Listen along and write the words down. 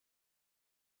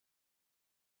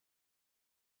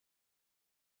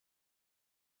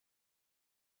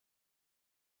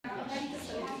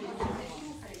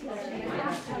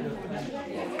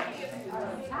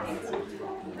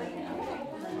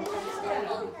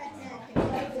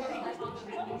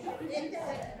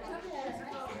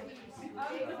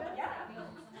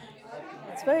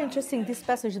It's very interesting, this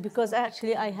passage, because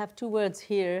actually I have two words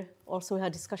here also we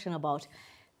had discussion about.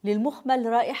 للمخمل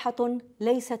رائحة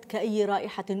ليست كأي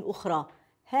رائحة أخرى،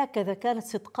 هكذا كانت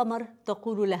ست قمر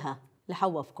تقول لها،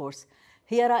 لحواء of course.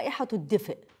 هي رائحة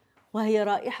الدفء، وهي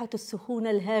رائحة السخونة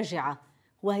الهاجعة،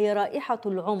 وهي رائحة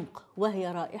العمق،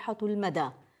 وهي رائحة المدى،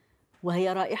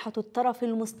 وهي رائحة الطرف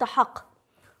المستحق،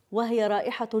 وهي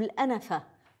رائحة الأنفة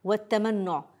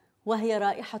والتمنع، وهي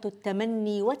رائحة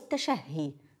التمني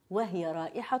والتشهي، وهي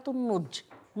رائحة النضج،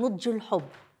 نضج الحب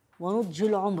ونضج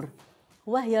العمر،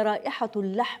 وهي رائحة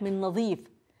اللحم النظيف،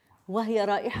 وهي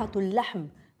رائحة اللحم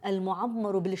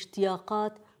المعمر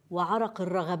بالاشتياقات وعرق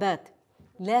الرغبات.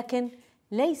 لكن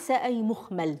ليس أي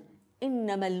مخمل،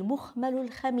 إنما المخمل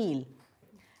الخميل،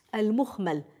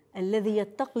 المخمل الذي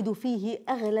يتقد فيه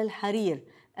أغلى الحرير،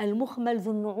 المخمل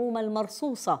ذو النعومة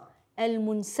المرصوصة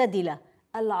المنسدلة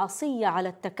العصية على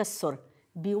التكسر،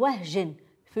 بوهج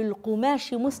في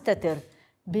القماش مستتر،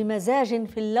 بمزاج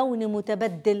في اللون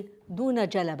متبدل دون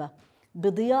جلبة،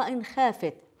 بضياء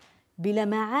خافت،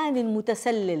 بلمعان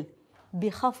متسلل،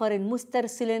 بخفر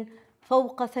مسترسل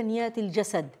فوق ثنيات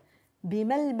الجسد،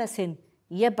 بملمس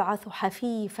يبعث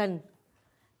حفيفاً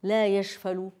لا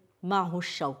يشفل معه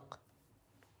الشوق.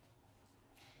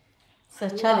 It's a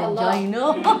challenge, I know.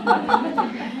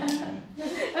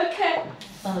 Okay.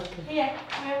 Okay. Yeah.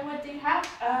 What do you have?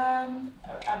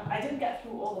 I didn't get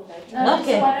through all of it.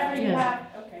 Okay. So whatever you Yeah. have.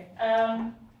 Okay.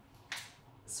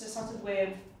 So it started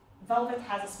with velvet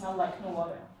has a smell like no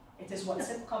other. It is what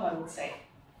Sid Qamar would say.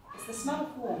 It's the smell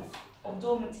of warmth, of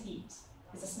dormant heat.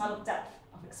 It's the smell of depth,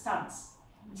 of expanse.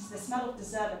 It is the smell of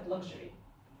deserved luxury,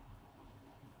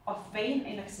 of vain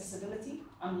inaccessibility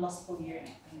and lustful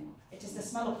yearning. It is the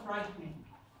smell of ripening,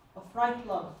 of ripe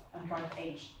love and ripe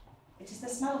age. It is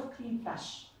the smell of clean flesh,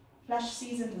 flesh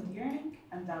seasoned with yearning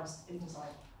and doused in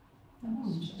desire.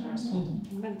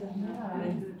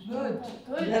 Good.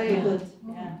 Good. Very good.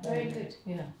 Yeah. Very good.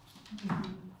 Yeah.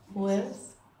 Who else?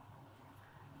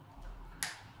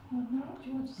 Do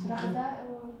you want to start that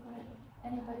or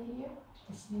anybody here?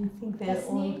 I think they're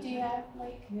all. Tasneem, do you have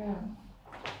like? Yeah.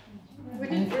 We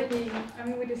didn't really, I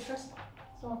mean, we discussed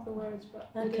some of the words, but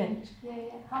we Okay. didn't. Yeah.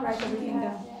 How Write much do you everything have?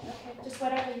 down. Yeah. Okay. Just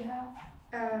whatever you have.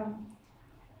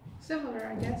 Similar,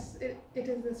 I guess. It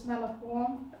is the smell of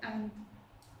warmth and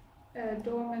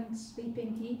dormant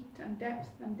sleeping heat and depth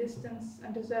and distance and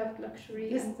deserved luxury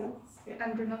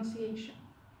and renunciation.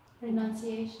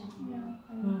 Renunciation. Yeah.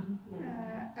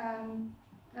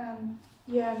 And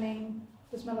yearning,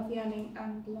 the smell of yearning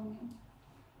and longing.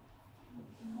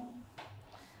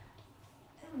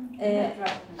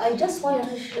 I just want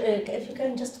to, if you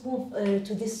can just move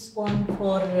to this one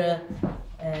for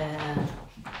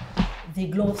the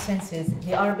glow of senses,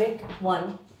 the Arabic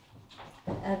one.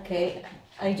 Okay,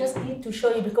 I just need to show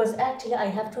you because actually I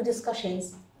have two discussions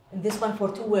in this one for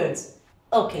two words.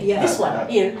 Okay, Yeah. this one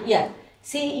here, yeah.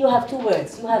 See, you have two words.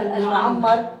 You have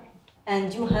al-mu'ammar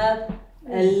and you have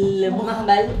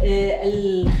al-mukhmal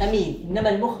al-khamil. إنما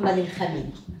المخمل الخميل.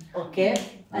 Okay,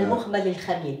 al-mukhmal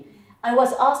al-khamil. I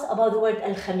was asked about the word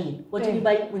al-khamil. What do you mean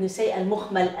by when you say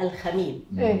al-mukhmal al-khamil?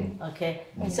 Okay,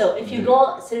 so if you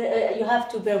go, you have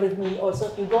to bear with me also.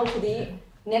 If you go to the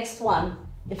next one,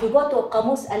 if you go to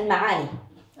Qamus al-Ma'ani,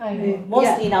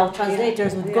 mostly now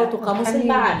translators would go to Qamus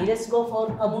al-Ma'ani. Let's go for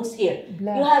Qamus here.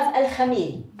 You have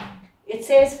al-khamil. It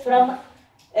says from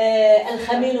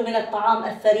al-khamil من الطعام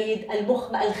الثريد,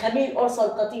 al-mukhmal, al-khamil also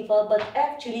al-qatifa, but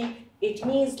actually it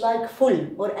means like full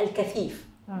or al-kathif.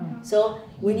 So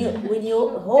when you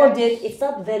hold it, it's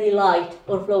not very light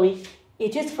or flowy.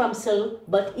 It is from silk,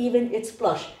 but even it's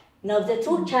plush. Now the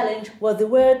true challenge was the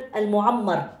word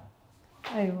al-mu'ammar.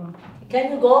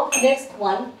 Can you go next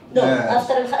one? No,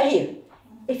 after al-khahir.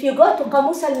 If you go to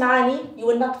Qamus al-Ma'ani, you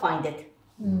will not find it.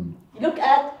 Look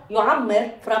at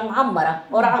yu'ammir from ammara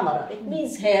or amara. It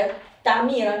means hair.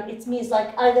 Ta'miran, it means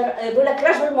like either بقول لك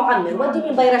رجل معمر. What do you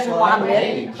mean by رجل معمر?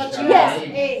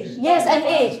 Yes, an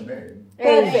age.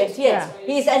 Perfect, yes.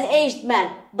 He is an aged man.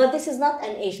 But this is not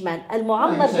an aged man.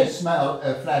 Al-Mu'ammar. It's a smell,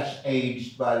 flesh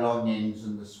aged by longings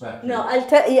and the sweat. No, I'll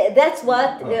tell you, that's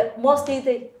what mostly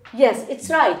the. Yes, it's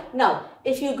right. Now,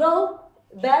 if you go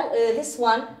back, this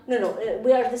one,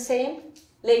 we are the same.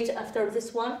 Later, after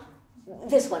this one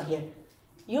here.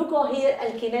 You go here,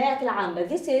 Al-Kinayat al-Amma.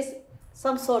 This is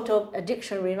some sort of a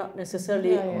dictionary, not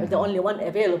necessarily the only one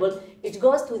available. It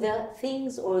goes to the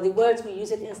things or the words we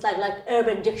use it in Slack, like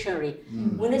urban dictionary.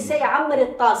 When you say Ammar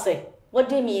al-Tasi, What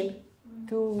do you mean?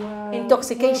 To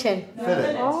Intoxication.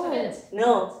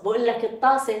 No. بقول لك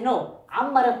الطاسة no.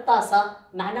 عمر الطاسة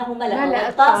معناه ملأ.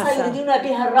 الطاسة يريدون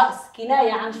بها الرأس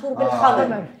كناية عن شرب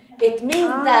الخمر. It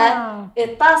means that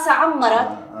الطاسة عمرت.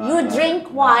 You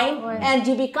drink wine and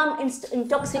you become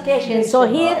intoxication. So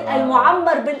here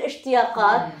المعمر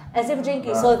بالاشتياقات as if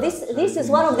drinking. So this is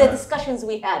one of the discussions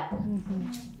we had.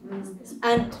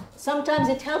 And sometimes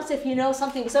it helps if you know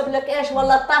something. بيقول لك إيش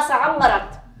والله الطاسة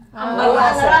عمرت.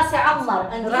 والله أنا راسي عمر.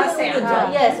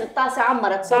 Yes, الطاسة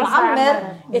عمرت. So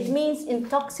معمر it means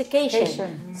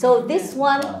intoxication. So this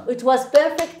one it was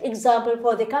perfect example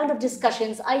for the kind of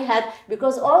discussions I had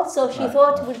because also she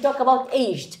thought we'll talk about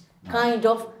aged kind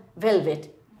of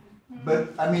velvet.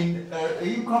 But I mean, are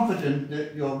you confident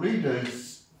that your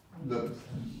readers,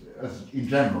 as in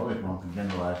general, if one can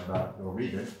generalize about your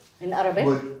readers, in Arabic?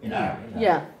 In Arabic,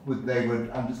 yeah. They would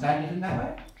understand it in that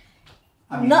way?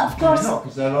 I mean, not, of course. Not,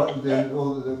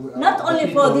 because not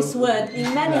only for this word,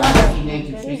 in many other.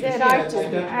 He's a writer,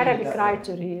 Arabic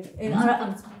writer here. In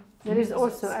Arabic. There is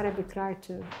also Arabic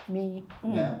writer, me.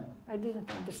 Yeah. I didn't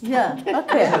understand. Yeah,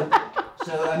 okay.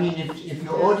 So, I mean, if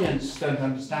your audience don't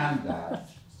understand that,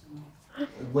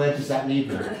 where does that leave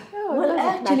you? Well,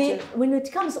 actually, when it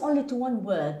comes only to one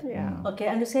word, yeah. Okay,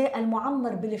 and you say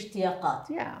المعمر بالاشتياقات,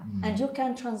 yeah. and you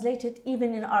can translate it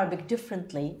even in Arabic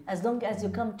differently, as long as you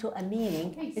come to a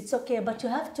meaning, it's okay. But you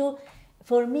have to,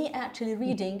 for me, actually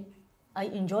reading, I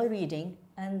enjoy reading,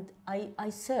 and I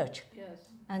search,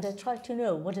 and I try to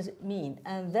know what does it mean,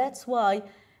 and that's why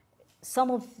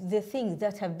some of the things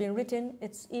that have been written,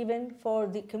 it's even for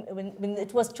the, when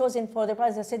it was chosen for the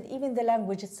prize, I said even the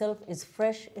language itself is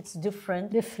fresh, it's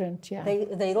different. Different, yeah.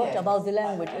 They wrote about the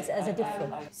language, it's as a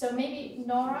different. So maybe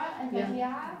Nora and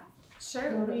Nadia?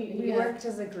 Sure, we worked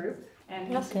as a group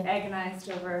and agonized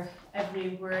over every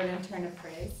word and turn of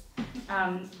phrase.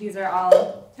 These are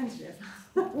all tentative.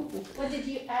 What did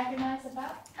you agonize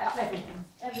about? Everything.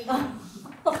 Everything.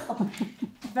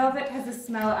 Velvet has a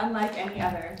smell unlike any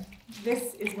other.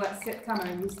 This is what Sit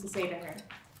Qamar used to say to her.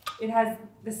 It has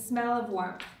the smell of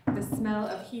warmth, the smell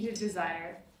of heated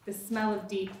desire, the smell of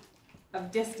deep,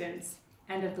 of distance,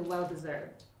 and of the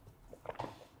well-deserved.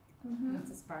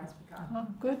 That's as far as we got. Oh,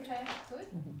 good. Okay, good.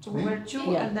 So we were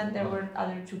two, and then there were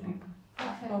other two people.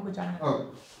 Okay.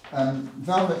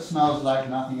 Velvet smells like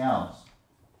nothing else.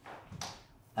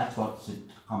 That's what Sit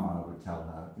Qamar would tell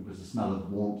her. It was the smell of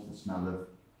warmth, the smell of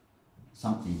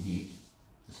something heat,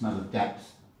 the smell of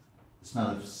depth, the smell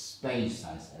of space,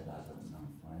 I said, I don't know.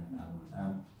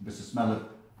 It was the smell of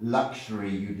luxury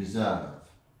you deserve,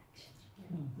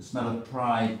 the smell of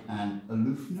pride and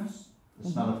aloofness, the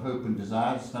smell of hope and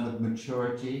desire, the smell of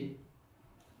maturity,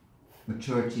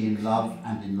 maturity in love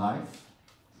and in life,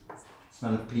 the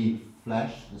smell of clean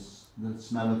flesh, the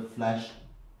smell of flesh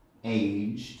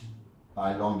aged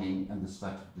by longing and the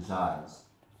sweat of desires.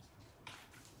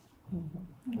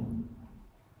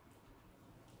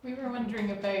 We were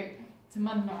wondering about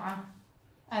tamannu'a.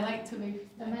 I like to leave.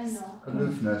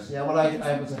 Aloofness, yeah, well,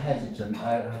 I was hesitant,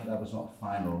 that was not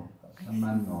final.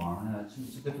 Tamannu'a,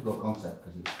 it's a difficult concept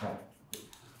because it's quite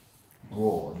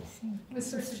broad. The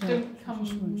sort of don't come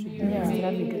near me.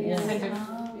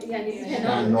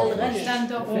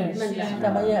 Stand off. We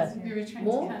were trying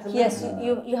to catch Yes,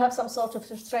 you have some sort of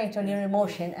restraint on your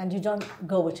emotion and you don't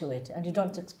go to it and you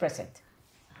don't express it.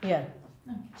 Yeah.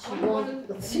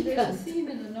 There's a theme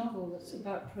in the novel that's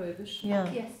about prohibition.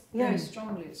 Yeah. Yes. Very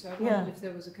strongly, so I wondered if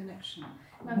there was a connection.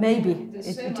 Maybe.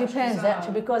 There's so It much depends desire.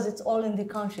 actually because it's all in the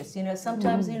conscious. You know,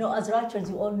 sometimes, you know, as writers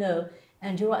you all know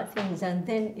and you write things and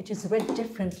then it is read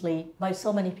differently by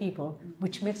so many people,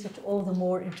 which makes it all the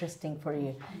more interesting for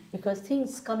you. Because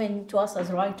things come in to us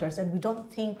as writers and we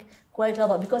don't think quite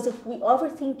about it. Because if we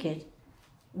overthink it,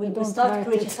 we start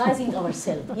criticizing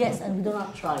ourselves. Yes, and we do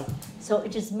not try. So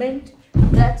it is meant,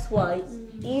 that's why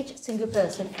each single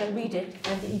person can read it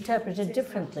and interpret it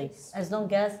differently, as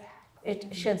long as it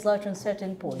sheds light on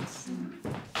certain points.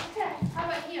 Okay, how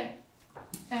about here?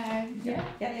 Go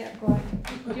ahead.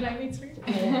 Would you like me to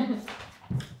read?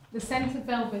 The scent of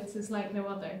velvet is like no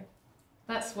other.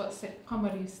 That's what Sit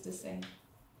Qamar used to say.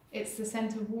 It's the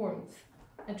scent of warmth,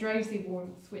 a drowsy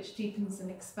warmth which deepens and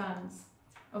expands,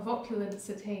 of opulence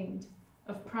attained,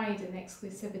 of pride and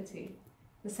exclusivity,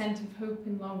 the scent of hope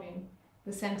and longing,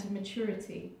 the scent of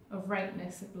maturity, of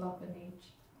ripeness of love and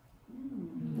age.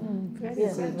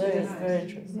 Yes, very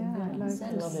interesting. Yeah, I like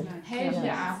I love it.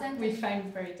 Haja, we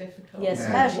found very difficult. Yes,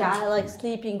 Yeah. haja, like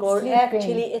sleeping, or Sleeping.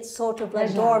 actually it's sort of like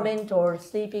Haja. dormant or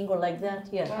sleeping or like that.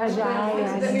 Yeah.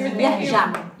 That we were thinking Yahja.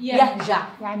 of- Yeah. Yahja.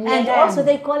 يعني And ينام. also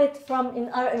they call it from in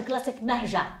classic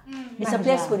mahja. It's a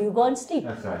place where you go and sleep.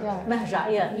 That's right. Yeah. Mahja,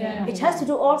 yeah. Yeah. It has to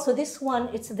do also, this one,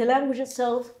 it's the language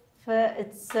itself.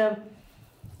 It's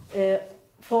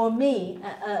for me,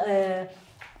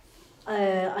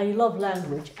 I love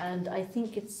language, and I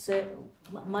think it's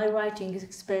my writing is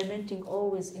experimenting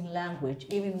always in language.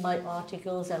 Even my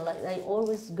articles, and like I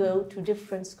always go to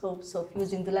different scopes of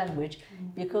using the language,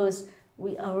 because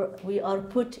we are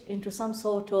put into some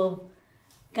sort of,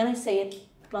 can I say it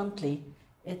bluntly?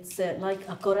 It's like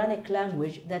a Quranic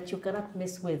language that you cannot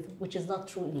mess with, which is not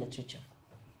true in literature.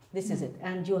 This is it.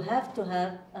 And you have to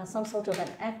have some sort of an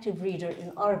active reader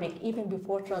in Arabic, even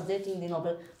before translating the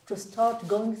novel, to start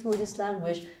going through this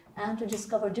language and to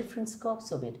discover different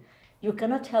scopes of it. You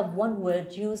cannot have one word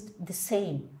used the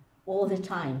same all the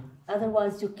time.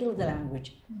 Otherwise, you kill the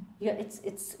language. Yeah,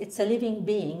 it's a living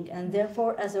being, and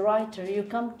therefore, as a writer, you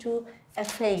come to a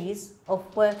phase of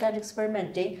work and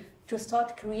experimenting to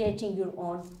start creating your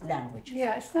own language.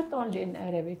 Yeah, it's not only in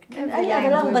Arabic.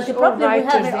 But the problem we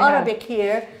have in Arabic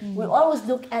here, we always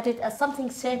look at it as something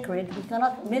sacred we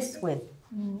cannot mess with.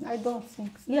 I don't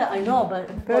think so. Yeah, I know, but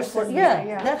Personally,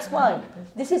 yeah. that's why.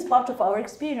 This is part of our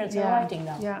experience in writing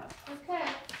now. Yeah. Okay.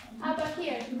 How about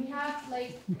here? Do we have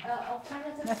like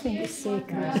alternatives Nothing here? is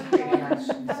sacred. How about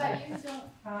you? So,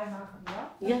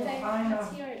 Yeah. okay,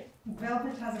 let's hear it.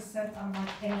 Velvet has a scent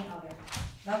unlike any other.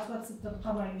 That's what the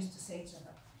Qamar used to say to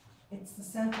her. It's the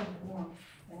scent of warmth,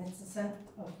 and it's the scent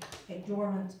of a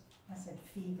dormant, I said,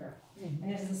 fever.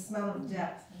 And it is the smell of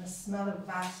depth, and the smell of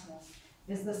vastness.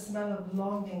 It is the smell of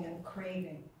longing and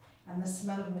craving, and the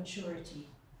smell of maturity,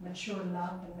 mature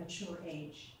love and mature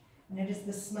age. And it is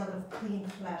the smell of clean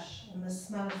flesh, and the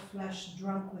smell of flesh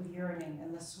drunk with yearning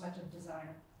and the sweat of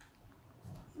desire.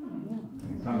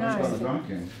 That's got the drunk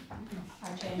in.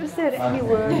 Is there any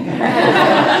word?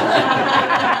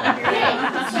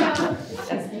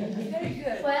 Very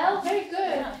good. Well, very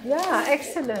good. Yeah,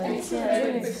 excellent.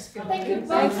 Thank you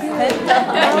both. Thank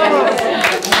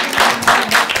you.